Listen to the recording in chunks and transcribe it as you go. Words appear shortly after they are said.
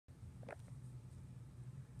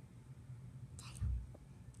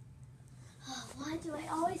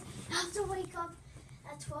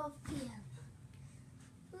at 12 p.m.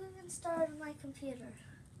 Who even started my computer?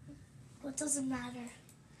 Well, it doesn't matter.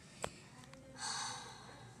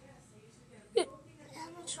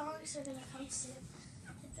 Animatronics are gonna come soon.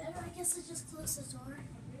 I better, I guess I just close the door.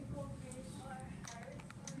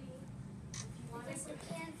 I guess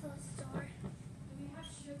I can close the door.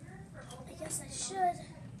 I guess I should,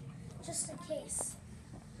 just in case.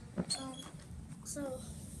 So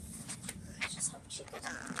I just hope she goes.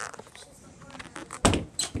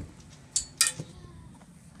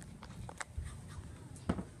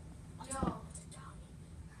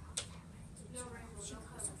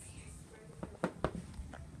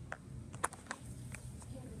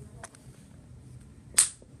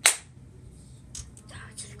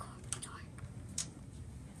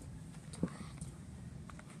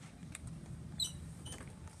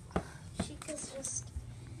 Just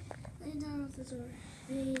lay down at the door.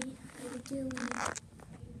 Hey, how you doing?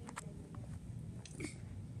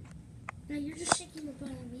 Now you're just shaking your butt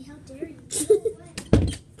at me. How dare you?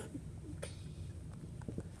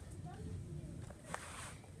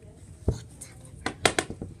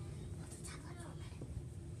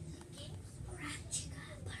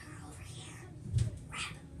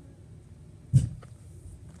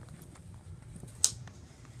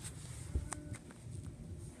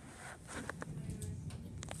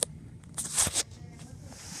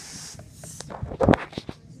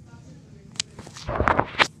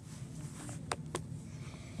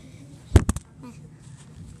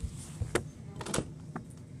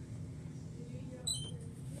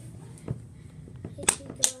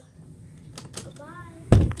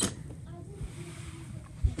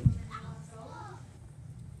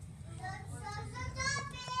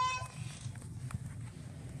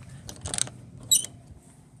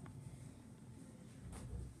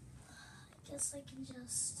 I can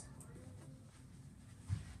just,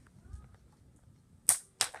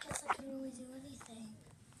 guess I can really do anything.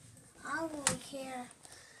 I don't really care.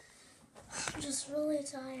 I'm just really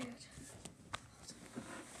tired.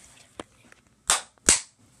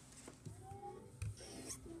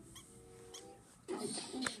 Okay,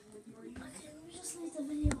 let me just leave the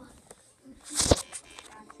video on.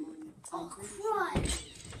 Oh, crud!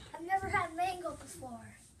 I've never had mango before.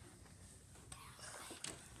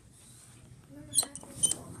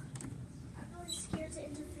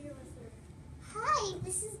 Hi,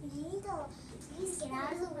 this is Mango. Please get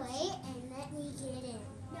out of the way and let me get in.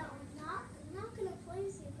 No, I'm not going to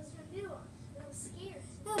place you because you're new. I'm scared.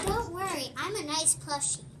 No, don't worry. I'm a nice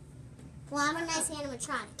plushie. Well, I'm a nice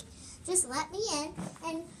animatronic. Just let me in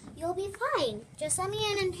and you'll be fine. Just let me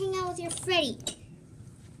in and hang out with your Freddy.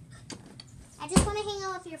 I just want to hang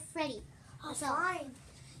out with your Freddy. Oh, fine.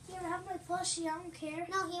 You can have my plushie. I don't care.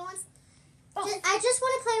 No, he wants... Oh. I just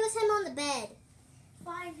want to play with him on the bed.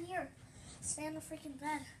 Fine, here. Stay on the freaking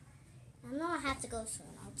bed. I know I have to go soon.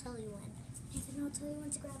 I'll tell you when. Nathan, I'll tell you when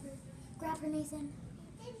to grab her. Grab her, Nathan.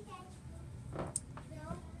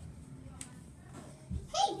 No.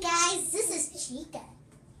 Hey guys, this is Chica.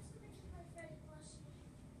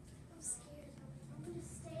 I'm scared. I'm going to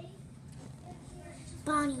stay here.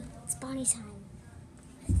 Bonnie. It's Bonnie time.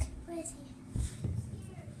 Where is he?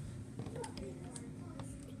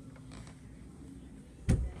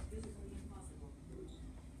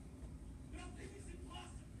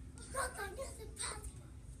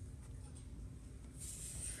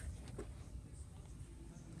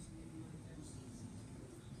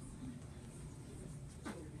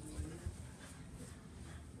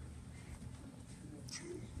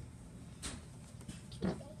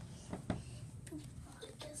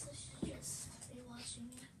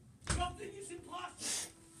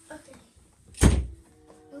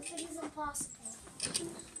 Nothing is impossible.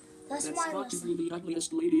 That's my got to lesson. be the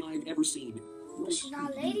ugliest lady I've ever seen. But she's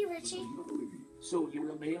not a lady, Richie. So you're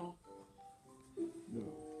a male? No,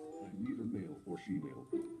 I'm neither male or female.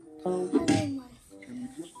 Oh my. Can we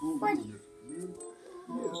just go What? with it?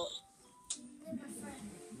 They're my friend.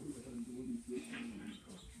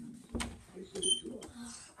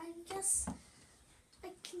 I guess I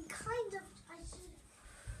can kind of. I should.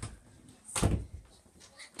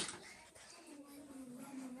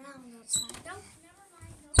 Run around outside. No, never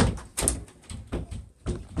mind. No.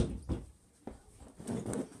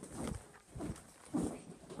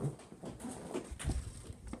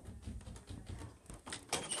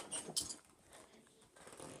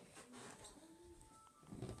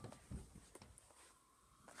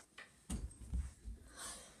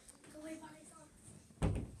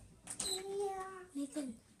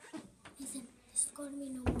 Nathan, there's going to be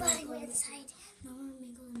no more Mango inside. No more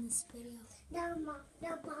Mango in this video. No,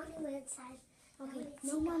 Bonnie went inside. Okay,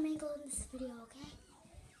 no more Mango in this video, okay?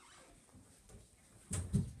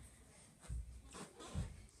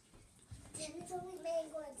 It's only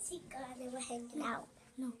Mango and Sika and they were hanging out.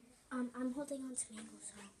 No, I'm holding on to Mango,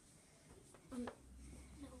 so. No,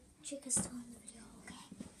 Chica's still in the video, okay?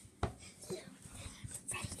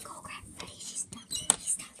 Freddy, go grab Freddy. He's down there.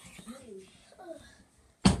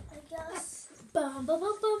 I guess. Bum, bum,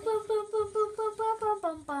 bum, bum, bum, bum, bum, bum, bum, bum,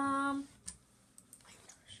 bum, bum.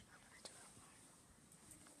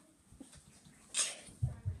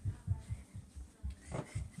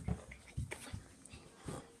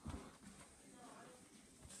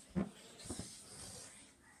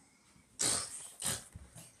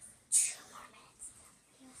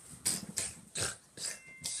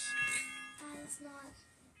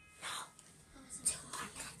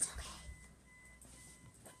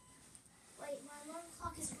 Wait, my alarm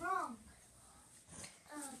clock is wrong.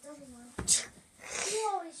 Doesn't work. You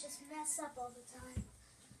always just mess up all the time.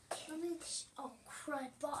 Let me. Oh, crud.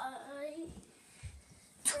 Bye.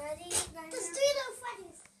 Freddy? There's 3 little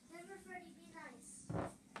Freddys. Remember, Freddy, be nice.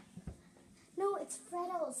 No, it's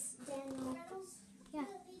Freddles, Daniel. Freddles? Yeah.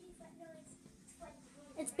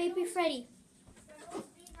 It's Baby Freddy. Freddles,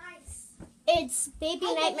 be nice. It's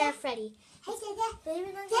Baby Nightmare Freddy. Hey, Dada. Baby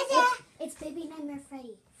Nightmare Dada. It's Baby Nightmare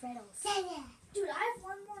Freddy. Freddles. Dada. Dude, I have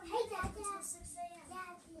one more Hey, minute Dada. until 6 a.m.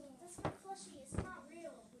 That's my plushie. It's not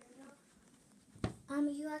real.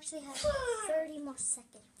 You actually have 30 more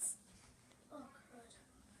seconds. Oh, crud.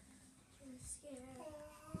 I'm scared.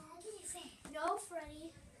 No,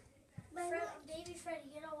 Freddy. Baby Freddy,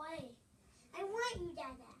 get away. I want you,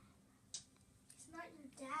 Dada. He's not your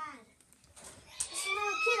dad. Just a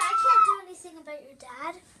little kid. I can't do anything about your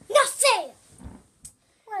dad. Nothing!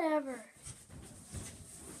 Whatever.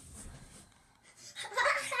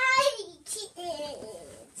 Hi,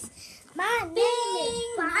 kids. My name is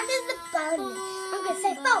Bonnie the Bunny. I'm going to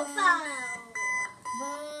say Fofo.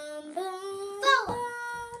 Fo.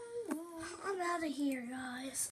 I'm out of here, guys.